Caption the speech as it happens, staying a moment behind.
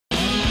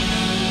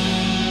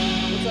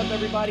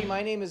everybody?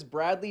 My name is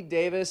Bradley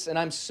Davis, and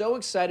I'm so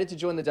excited to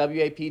join the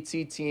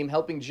WAPT team,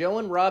 helping Joe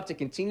and Rob to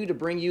continue to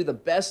bring you the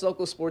best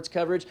local sports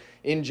coverage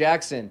in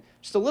Jackson.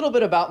 Just a little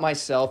bit about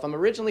myself. I'm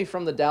originally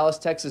from the Dallas,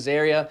 Texas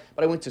area,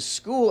 but I went to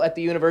school at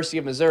the University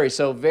of Missouri,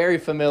 so very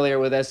familiar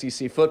with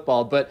SEC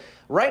football. But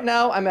right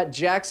now, I'm at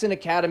Jackson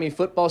Academy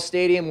Football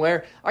Stadium,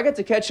 where I got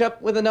to catch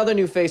up with another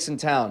new face in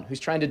town who's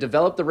trying to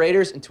develop the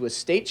Raiders into a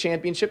state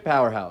championship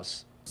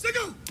powerhouse.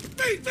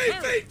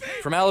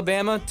 From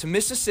Alabama to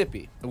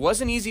Mississippi, it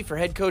wasn't easy for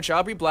head coach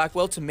Aubrey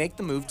Blackwell to make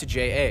the move to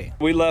JA.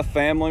 We left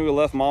family, we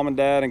left mom and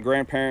dad and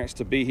grandparents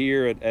to be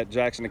here at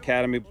Jackson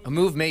Academy. A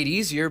move made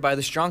easier by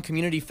the strong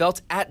community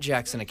felt at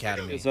Jackson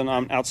Academy. It's an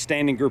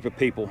outstanding group of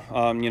people.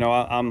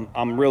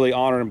 I'm really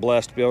honored and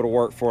blessed to be able to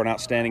work for an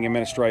outstanding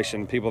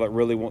administration, people that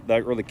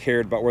really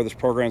cared about where this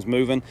program's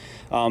moving.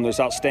 There's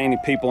outstanding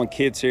people and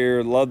kids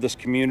here, love this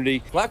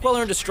community. Blackwell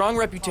earned a strong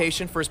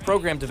reputation for his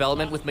program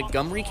development with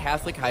Montgomery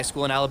Catholic High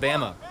School in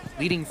Alabama,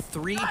 leading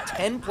 3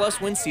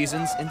 10-plus win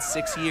seasons in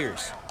 6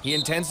 years. He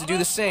intends to do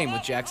the same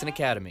with Jackson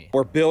Academy.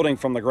 We're building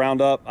from the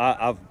ground up.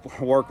 I'm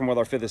working with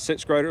our 5th and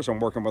 6th graders. I'm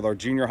working with our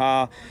junior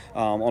high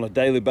on a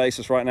daily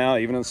basis right now.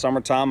 Even in the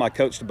summertime, I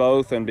coached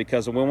both, and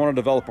because we want to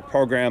develop a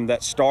program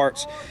that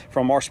starts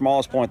from our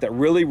smallest point that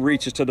really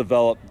reaches to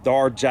develop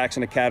our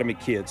Jackson Academy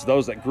kids,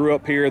 those that grew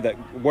up here, that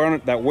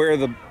wear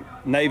the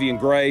navy and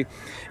gray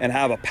and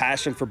have a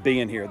passion for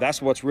being here.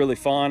 That's what's really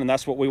fun, and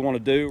that's what we want to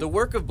do. The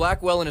work of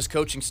Blackwell and his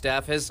coaching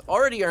staff has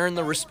already earned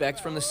the respect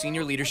from the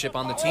senior leadership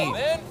on the team.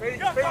 That's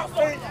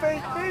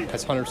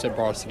 100%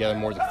 brought us together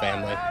more as a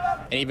family.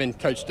 And even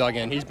Coach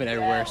Duggan, he's been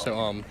everywhere,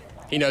 so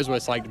he knows what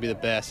it's like to be the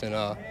best,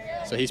 and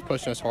so he's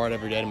pushing us hard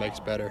every day to make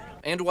us better.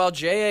 And while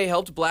JA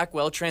helped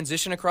Blackwell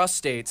transition across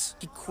states,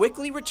 he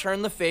quickly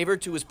returned the favor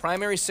to his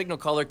primary signal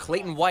caller,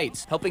 Clayton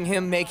White, helping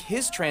him make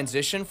his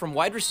transition from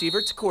wide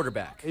receiver to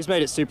quarterback. He's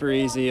made it super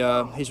easy.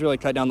 He's really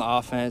cut down the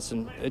offense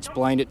and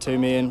explained it to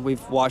me, and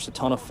we've watched a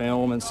ton of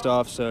film and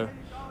stuff, so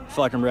I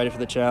feel like I'm ready for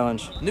the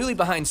challenge. Newly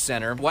behind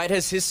center, White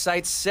has his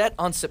sights set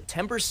on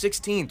September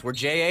 16th, where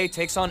JA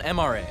takes on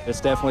MRA. It's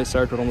definitely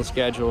circled on the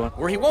schedule.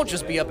 Where he won't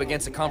just be up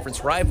against a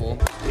conference rival,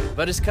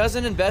 but his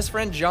cousin and best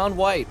friend John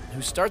White,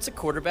 who starts at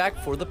quarterback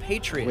for the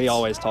Patriots. We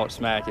always talk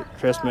smack at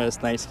Christmas,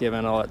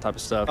 Thanksgiving, all that type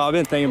of stuff. I've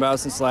been thinking about it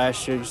since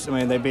last year.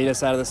 They beat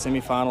us out of the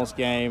semifinals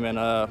game, and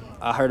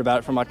I heard about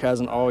it from my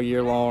cousin all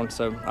year long,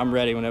 so I'm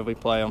ready whenever we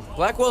play them.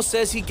 Blackwell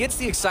says he gets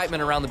the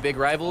excitement around the big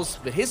rivals,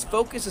 but his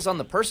focus is on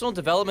the personal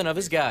development of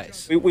his guys.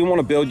 We want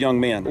to build young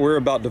men. We're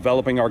about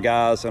developing our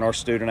guys and our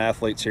student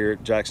athletes here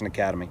at Jackson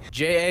Academy.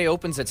 JA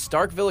opens at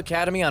Starkville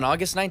Academy on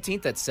August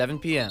 19th at 7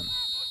 p.m.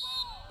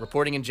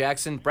 Reporting in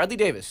Jackson, Bradley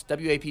Davis,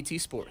 WAPT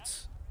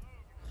Sports.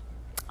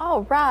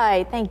 All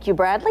right, thank you,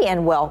 Bradley,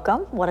 and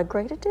welcome. What a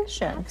great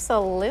addition.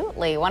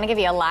 Absolutely. Want to give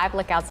you a live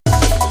look outside.